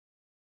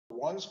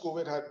once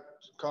COVID had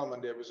come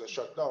and there was a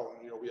shutdown,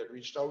 we had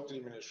reached out to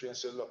the ministry and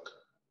said, look,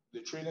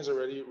 the train is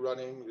already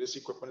running, this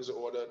equipment is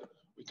ordered,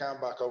 we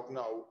can't back out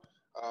now.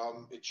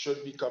 It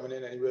should be coming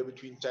in anywhere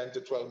between 10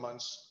 to 12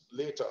 months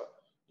later.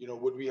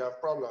 Would we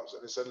have problems?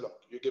 And they said, look,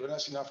 you're giving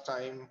us enough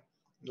time,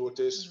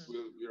 notice.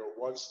 We'll,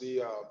 once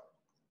the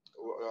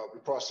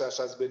process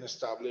has been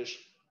established,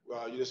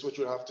 this is what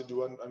you'll have to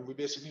do. And we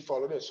basically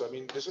followed it. So, I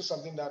mean, this is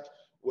something that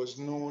was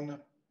known,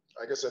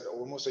 like I said,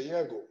 almost a year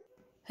ago.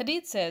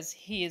 Hadeed says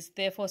he is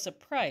therefore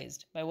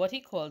surprised by what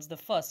he calls the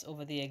fuss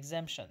over the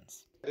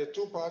exemptions. There are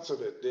two parts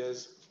of it.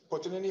 There's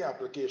putting in the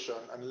application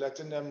and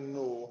letting them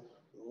know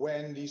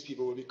when these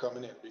people will be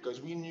coming in. Because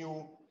we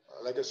knew,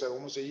 like I said,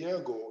 almost a year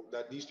ago,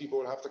 that these people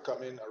will have to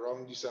come in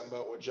around December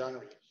or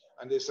January.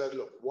 And they said,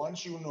 look,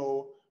 once you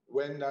know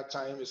when that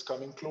time is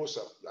coming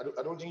closer,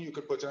 I don't think you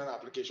could put in an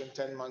application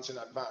 10 months in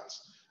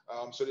advance.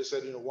 So they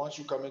said, once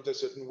you come into a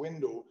certain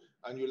window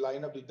and you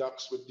line up the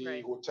ducks with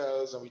the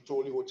hotels, and we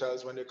told the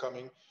hotels when they're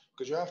coming,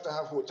 because you have to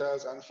have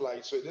hotels and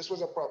flights. So this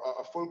was a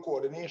full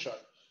coordination.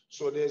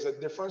 So there's a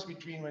difference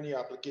between when the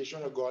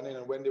application had gone in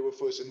and when they were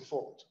first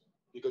informed,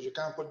 because you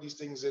can't put these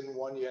things in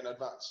 1 year in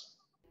advance.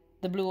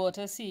 The Blue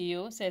Water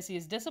CEO says he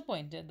is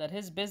disappointed that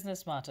his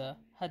business matter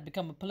had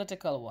become a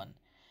political one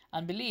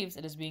and believes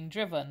it is being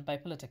driven by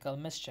political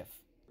mischief.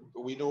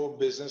 We know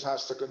business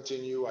has to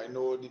continue. I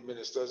know the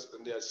ministers,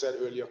 and they had said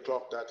earlier,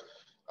 that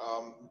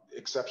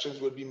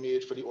exceptions will be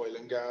made for the oil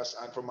and gas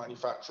and for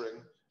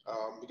manufacturing,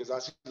 because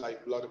that's the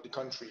lifeblood of the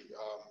country.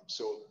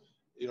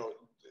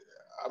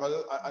 And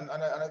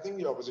I think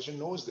the opposition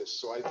knows this.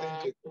 So I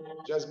think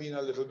it's just been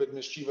a little bit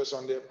mischievous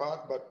on their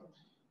part, but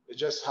it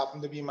just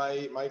happened to be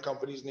my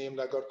company's name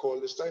that got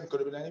called this time. Could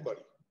have been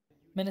anybody.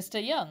 Minister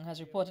Young has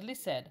reportedly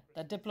said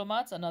that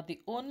diplomats are not the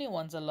only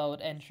ones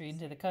allowed entry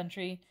into the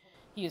country.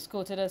 He is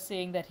quoted as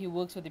saying that he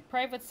works with the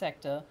private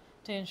sector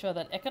to ensure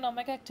that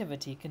economic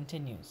activity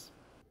continues.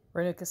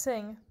 Renuka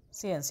Singh,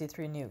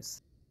 CNC3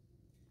 News.